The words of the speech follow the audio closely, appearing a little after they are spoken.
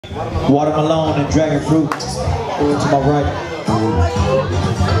Watermelon and dragon fruit. To my right.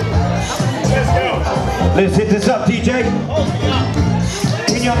 Let's hit this up, DJ.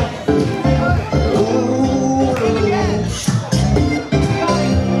 Can you?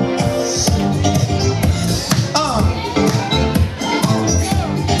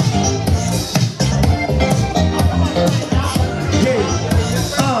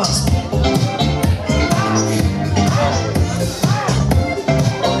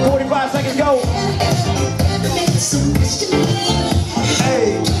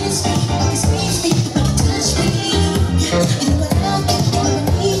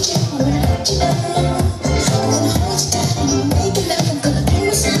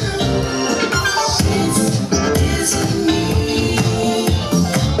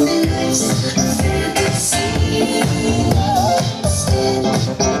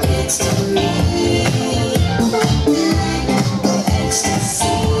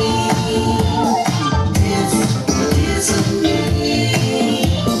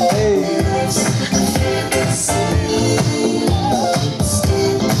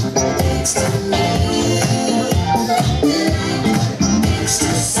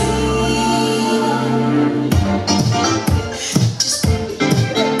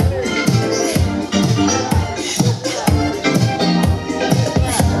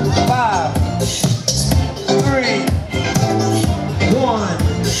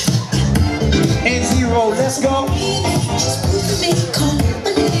 Let's go.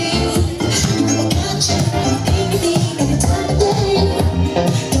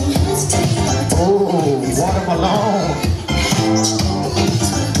 Oh, watermelon.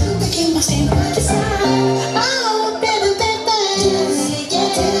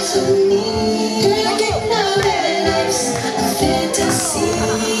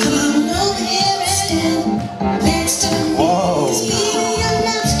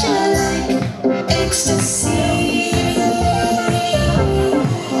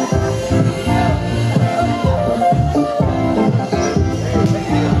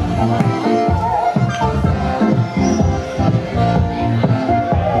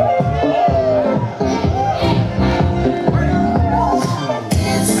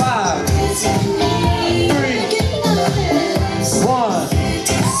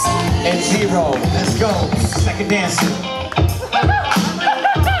 Let's go. Second dancer.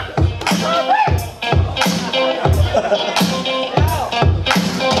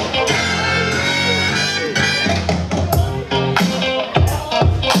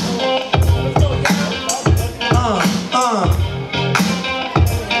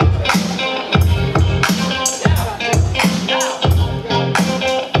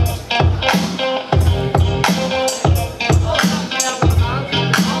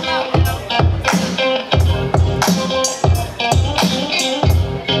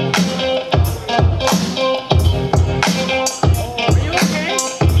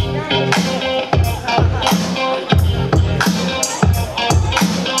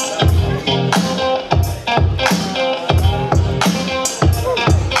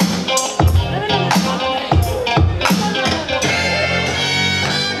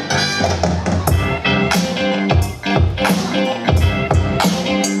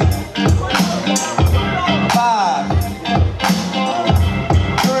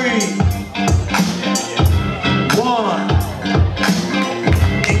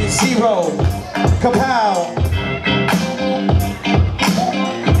 Kapow!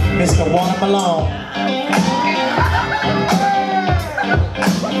 Mr. Watermelon.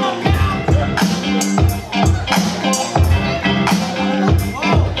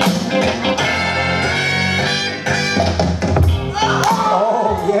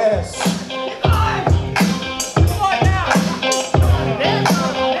 Oh, yes.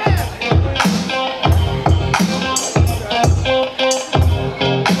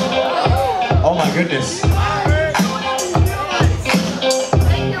 Oh my goodness.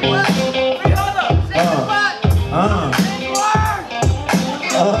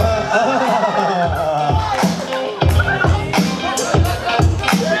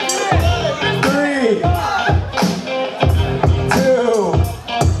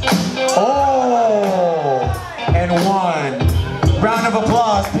 Round of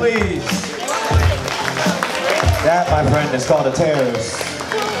applause, please. That, my friend, is called a terrorist.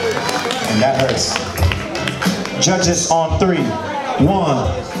 And that hurts. Judges on 3.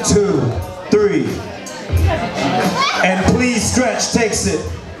 1, 2, 3. And please stretch takes it.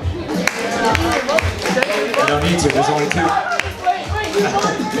 You don't need to, there's only 2.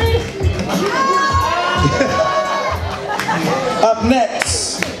 Up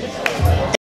next.